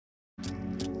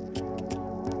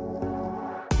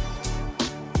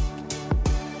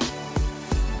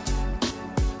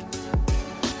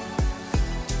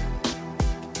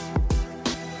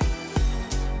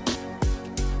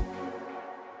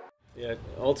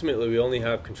ultimately we only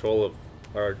have control of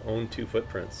our own 2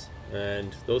 footprints,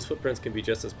 and those footprints can be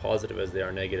just as positive as they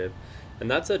are negative. And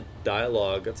that's a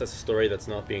dialogue, that's a story that's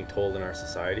not being told in our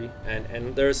society.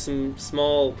 And there's some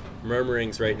small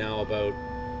murmurings right now about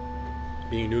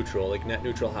being neutral, like net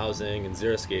neutral housing and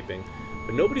xeriscaping,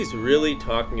 but nobody's really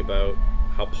talking about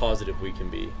how positive we can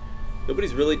be.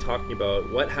 Nobody's really talking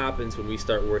about what happens when we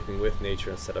start working with nature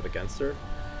instead of against her.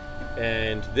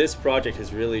 And this project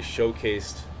has really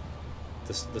showcased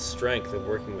the strength of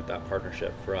working with that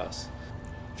partnership for us.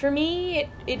 For me,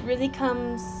 it really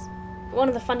comes, one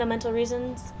of the fundamental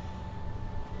reasons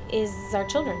is our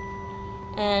children.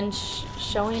 And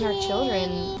showing our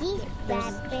children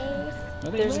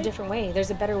there's a different way,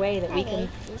 there's a better way that we can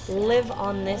live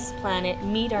on this planet,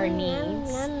 meet our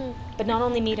needs, but not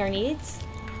only meet our needs,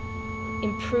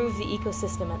 improve the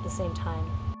ecosystem at the same time.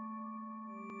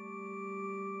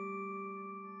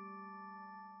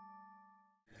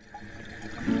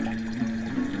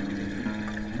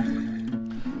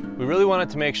 We really wanted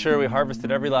to make sure we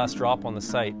harvested every last drop on the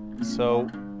site. So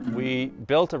we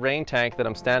built a rain tank that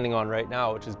I'm standing on right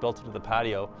now, which is built into the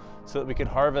patio, so that we could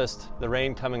harvest the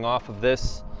rain coming off of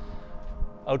this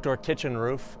outdoor kitchen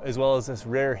roof, as well as this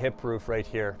rear hip roof right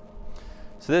here.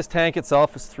 So this tank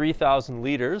itself is 3,000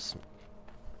 liters,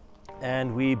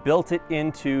 and we built it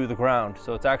into the ground.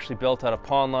 So it's actually built out of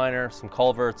pond liner, some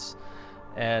culverts,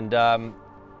 and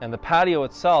the patio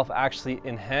itself actually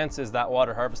enhances that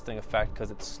water harvesting effect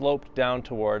because it's sloped down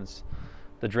towards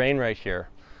the drain right here.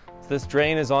 So this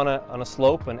drain is on a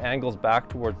slope and angles back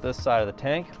towards this side of the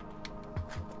tank.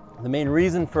 The main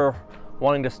reason for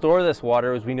wanting to store this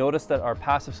water is we noticed that our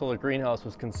passive solar greenhouse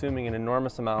was consuming an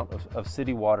enormous amount of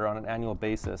city water on an annual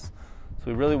basis. So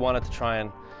we really wanted to try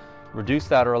and reduce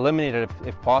that or eliminate it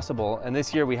if possible. And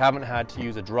this year we haven't had to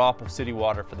use a drop of city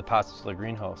water for the passive solar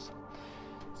greenhouse.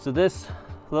 So this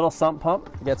little sump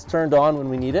pump gets turned on when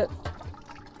we need it,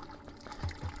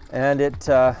 and it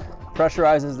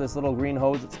pressurizes this little green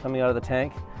hose that's coming out of the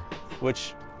tank,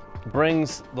 which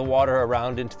brings the water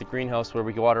around into the greenhouse where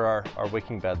we water our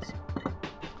wicking beds.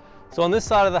 So on this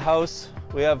side of the house,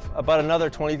 we have about another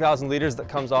 20,000 liters that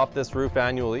comes off this roof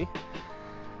annually.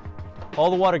 All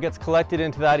the water gets collected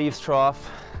into that eaves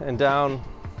trough and down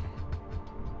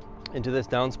into this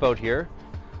downspout here,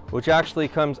 which actually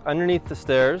comes underneath the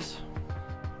stairs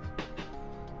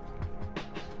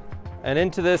and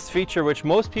into this feature, which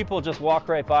most people just walk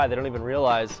right by. They don't even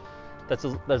realize there's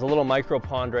a little micro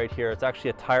pond right here. It's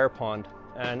actually a tire pond.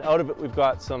 And out of it, we've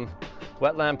got some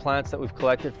wetland plants that we've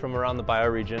collected from around the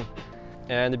bioregion.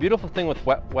 And the beautiful thing with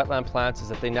wetland plants is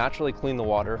that they naturally clean the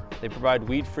water. They provide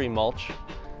weed-free mulch,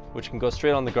 which can go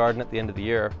straight on the garden at the end of the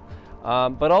year.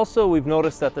 But also we've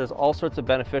noticed that there's all sorts of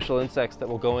beneficial insects that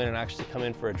will go in and actually come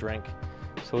in for a drink.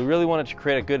 So we really wanted to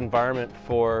create a good environment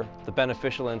for the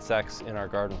beneficial insects in our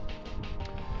garden.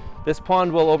 This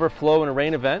pond will overflow in a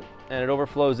rain event, and it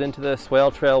overflows into the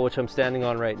swale trail, which I'm standing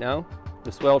on right now.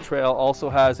 The swale trail also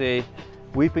has a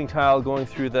weeping tile going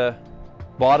through the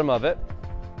bottom of it.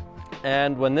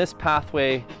 And when this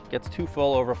pathway gets too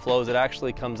full, overflows, it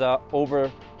actually comes out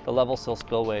over the level sill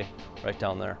spillway right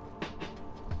down there.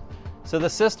 So the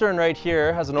cistern right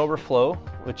here has an overflow,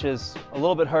 which is a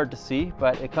little bit hard to see,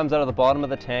 but it comes out of the bottom of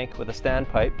the tank with a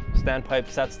standpipe. The standpipe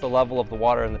sets the level of the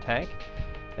water in the tank,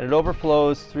 and it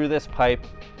overflows through this pipe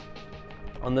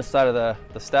on this side of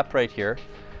the step right here.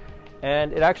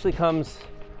 And it actually comes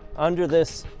under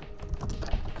this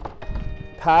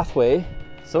pathway.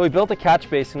 So we built a catch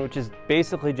basin, which is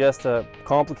basically just a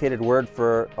complicated word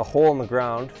for a hole in the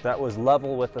ground that was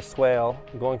level with a swale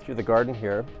going through the garden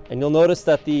here. And you'll notice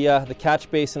that the catch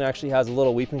basin actually has a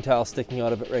little weeping tile sticking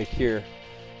out of it right here.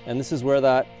 And this is where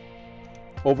that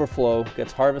overflow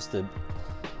gets harvested.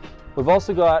 We've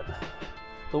also got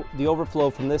the overflow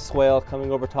from this swale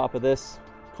coming over top of this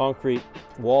concrete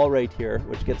wall right here,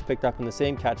 which gets picked up in the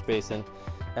same catch basin.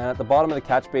 And at the bottom of the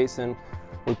catch basin,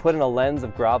 we put in a lens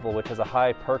of gravel, which has a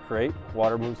high perk rate.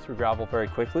 Water moves through gravel very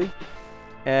quickly.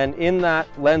 And in that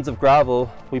lens of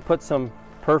gravel, we put some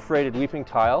perforated weeping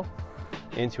tile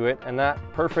into it. And that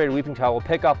perforated weeping tile will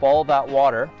pick up all that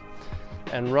water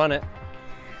and run it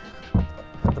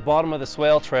at the bottom of the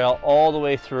swale trail all the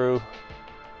way through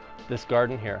this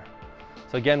garden here.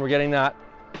 So again, we're getting that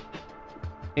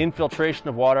infiltration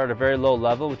of water at a very low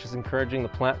level, which is encouraging the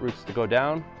plant roots to go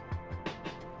down.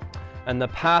 And the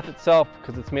path itself,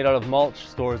 because it's made out of mulch,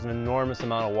 stores an enormous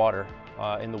amount of water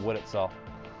in the wood itself.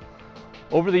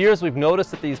 Over the years, we've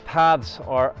noticed that these paths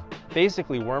are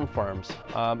basically worm farms.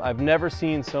 I've never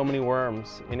seen so many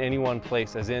worms in any one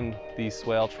place as in these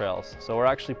swale trails. So we're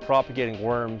actually propagating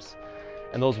worms,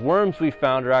 and those worms we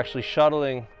found are actually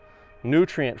shuttling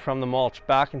nutrient from the mulch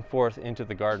back and forth into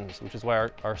the gardens, which is why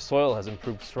our soil has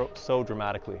improved so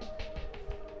dramatically.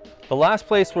 The last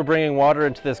place we're bringing water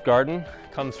into this garden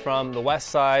comes from the west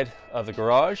side of the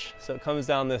garage. So it comes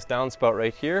down this downspout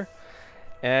right here,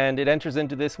 and it enters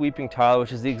into this weeping tile,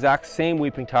 which is the exact same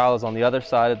weeping tile as on the other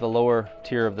side of the lower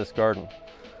tier of this garden.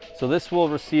 So this will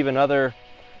receive another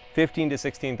 15 to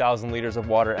 16,000 liters of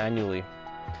water annually.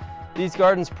 These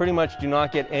gardens pretty much do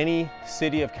not get any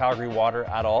City of Calgary water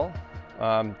at all.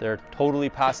 They're totally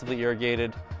passively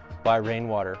irrigated by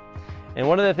rainwater. And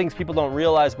one of the things people don't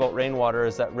realize about rainwater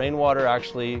is that rainwater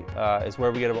actually is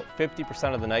where we get about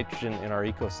 50% of the nitrogen in our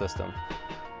ecosystem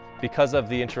because of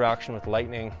the interaction with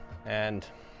lightning and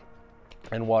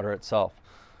water itself.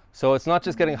 So it's not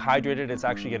just getting hydrated, it's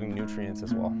actually getting nutrients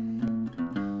as well.